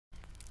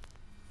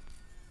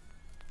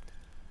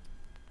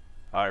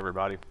Hi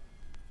everybody.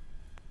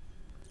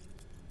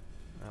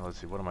 Now let's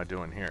see, what am I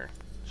doing here?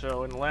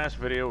 So in the last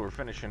video we're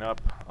finishing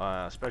up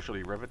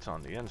specialty rivets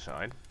on the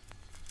inside.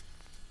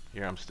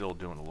 Here I'm still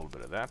doing a little bit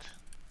of that.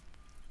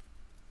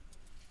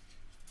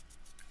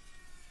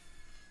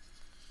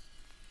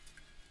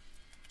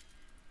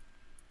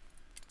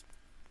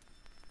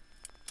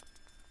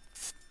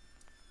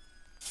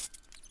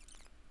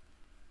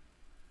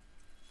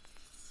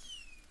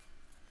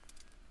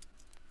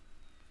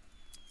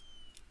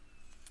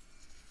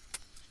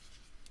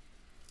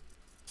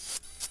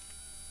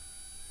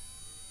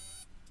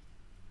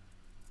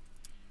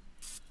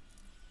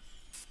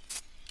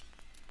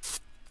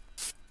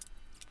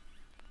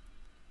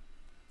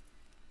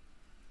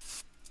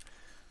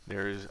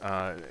 There's,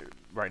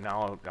 right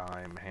now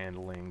I'm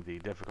handling the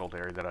difficult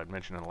area that I'd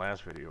mentioned in the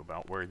last video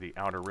about where the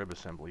outer rib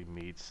assembly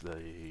meets the,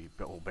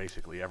 well,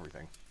 basically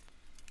everything.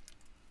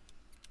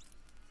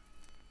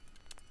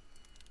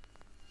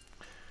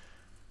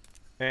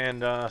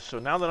 And so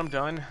now that I'm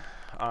done,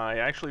 I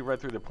actually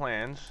read through the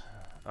plans.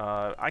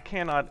 I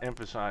cannot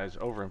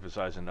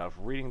overemphasize enough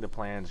reading the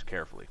plans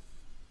carefully.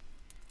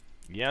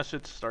 Yes,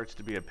 it starts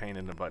to be a pain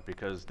in the butt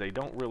because they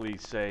don't really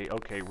say,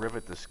 okay,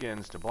 rivet the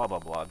skins to blah, blah,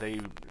 blah.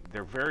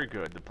 They're very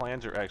good. The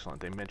plans are excellent.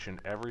 They mention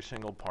every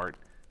single part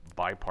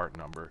by part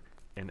number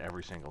in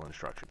every single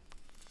instruction.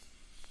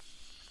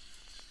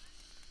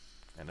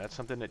 And that's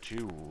something that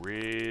you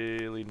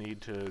really need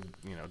to,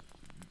 you know,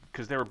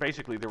 because there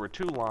were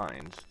two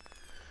lines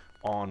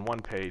on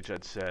one page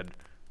that said,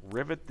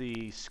 rivet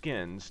the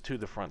skins to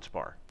the front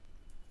spar.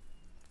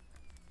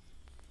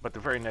 But the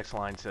very next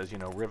line says, you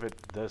know, rivet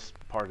this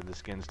part of the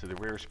skins to the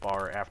rear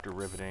spar after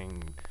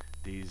riveting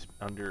these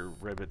under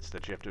rivets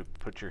that you have to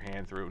put your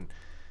hand through. And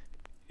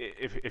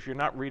if you're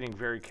not reading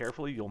very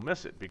carefully, you'll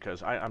miss it,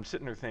 because I'm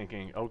sitting there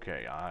thinking,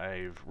 okay,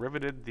 I've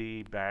riveted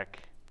the back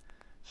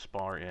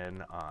spar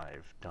in,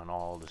 I've done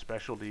all the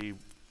specialty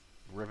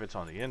rivets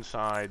on the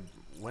inside.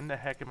 When the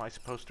heck am I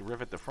supposed to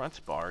rivet the front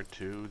spar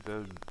to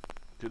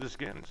the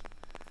skins?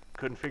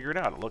 Couldn't figure it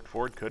out. I looked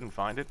for it, couldn't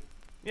find it.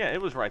 Yeah, it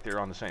was right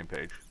there on the same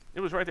page. It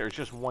was right there. It's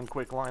just one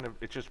quick line of,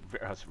 it's just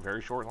a very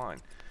short line.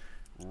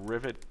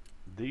 Rivet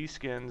these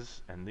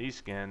skins and these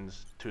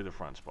skins to the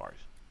front spars.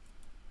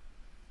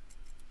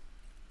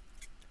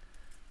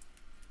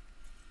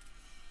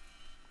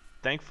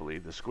 Thankfully,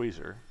 the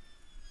squeezer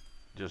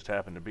just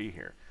happened to be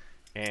here.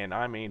 And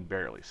I mean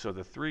barely. So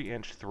the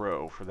 3-inch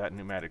throw for that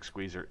pneumatic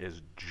squeezer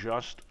is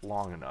just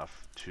long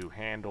enough to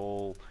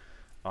handle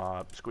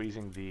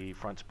squeezing the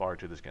front spar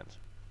to the skins.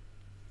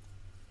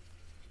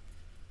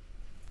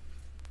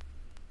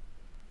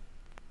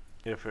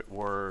 If it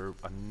were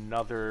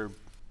another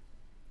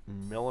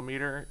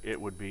millimeter,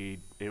 it would be,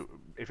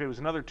 if it was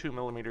another 2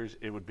 millimeters,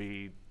 it would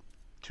be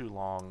too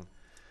long.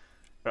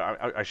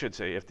 I should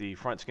say, if the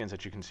front skins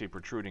that you can see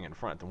protruding in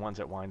front, the ones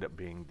that wind up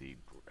being the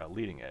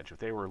leading edge, if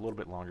they were a little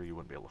bit longer, you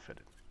wouldn't be able to fit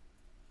it.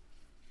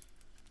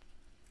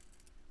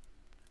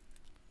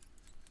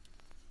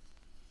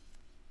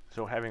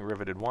 So having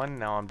riveted one,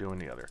 now I'm doing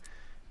the other.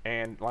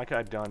 And like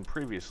I'd done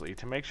previously,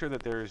 to make sure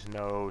that there's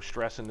no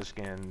stress in the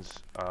skins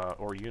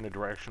or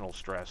unidirectional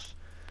stress,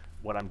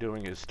 what I'm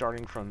doing is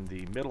starting from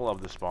the middle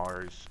of the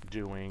spars,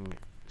 doing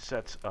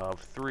sets of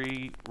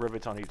 3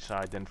 rivets on each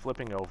side, then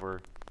flipping over,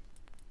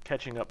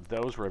 catching up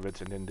those rivets,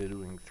 and then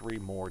doing 3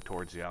 more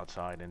towards the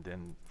outside, and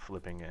then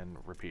flipping and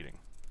repeating.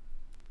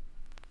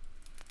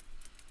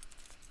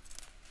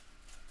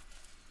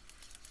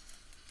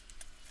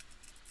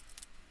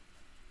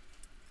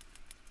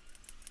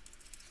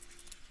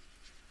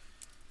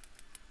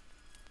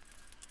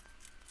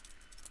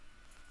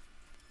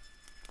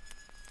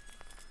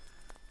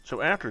 So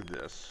after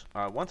this,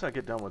 once I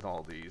get done with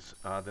all these,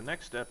 the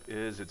next step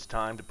is it's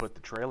time to put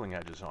the trailing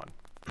edges on.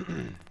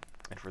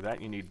 And for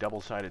that you need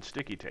double-sided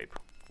sticky tape,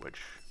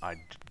 which I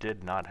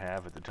did not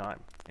have at the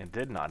time, and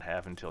did not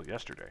have until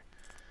yesterday,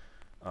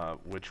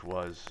 which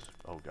was,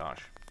 oh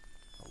gosh,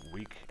 a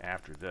week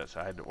after this.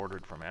 I had to order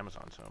it from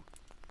Amazon, so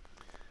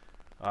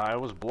I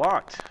was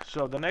blocked.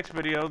 So the next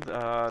video,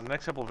 the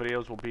next couple of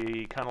videos will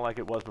be kind of like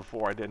it was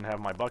before. I didn't have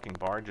my bucking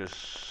bar, just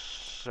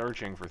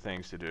searching for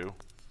things to do.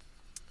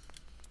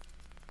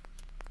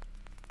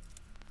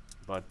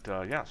 But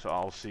yeah, so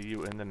I'll see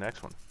you in the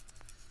next one.